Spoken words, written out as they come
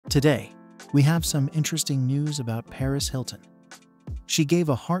Today, we have some interesting news about Paris Hilton. She gave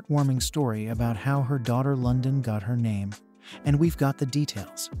a heartwarming story about how her daughter London got her name, and we've got the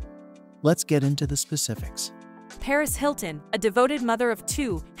details. Let's get into the specifics. Paris Hilton, a devoted mother of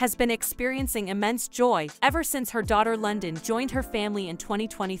two, has been experiencing immense joy ever since her daughter London joined her family in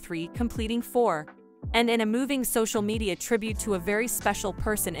 2023, completing 4. And in a moving social media tribute to a very special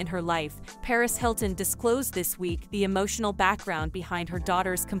person in her life, Paris Hilton disclosed this week the emotional background behind her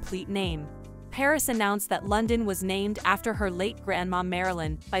daughter's complete name. Paris announced that London was named after her late grandma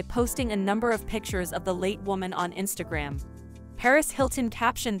Marilyn by posting a number of pictures of the late woman on Instagram. Paris Hilton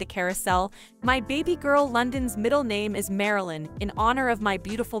captioned the carousel, "My baby girl London's middle name is Marilyn, in honor of my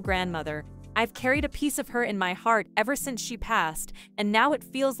beautiful grandmother. I've carried a piece of her in my heart ever since she passed, and now it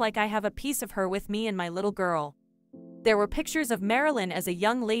feels like I have a piece of her with me and my little girl." There were pictures of Marilyn as a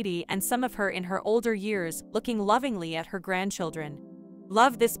young lady and some of her in her older years, looking lovingly at her grandchildren.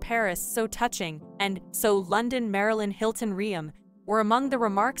 "Love this Paris, so touching," and "So London Marilyn Hilton Riem" were among the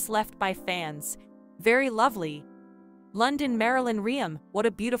remarks left by fans. "Very lovely. London Marilyn Riem, what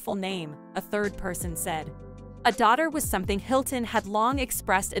a beautiful name," a third person said. A daughter was something Hilton had long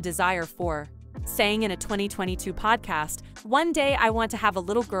expressed a desire for, saying in a 2022 podcast, "One day I want to have a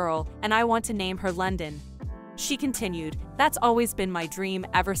little girl, and I want to name her London." She continued, "That's always been my dream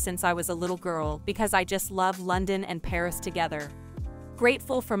ever since I was a little girl because I just love London and Paris together.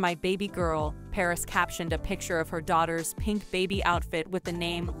 Grateful for my baby girl," Paris captioned a picture of her daughter's pink baby outfit with the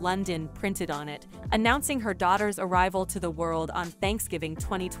name London printed on it, announcing her daughter's arrival to the world on Thanksgiving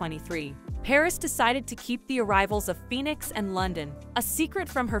 2023. Paris decided to keep the arrivals of Phoenix and London a secret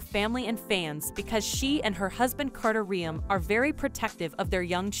from her family and fans because she and her husband Carter Riem are very protective of their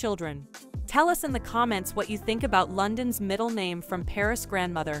young children. Tell us in the comments what you think about London's middle name from Paris'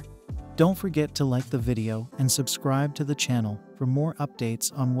 grandmother. Don't forget to like the video and subscribe to the channel for more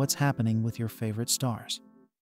updates on what's happening with your favorite stars.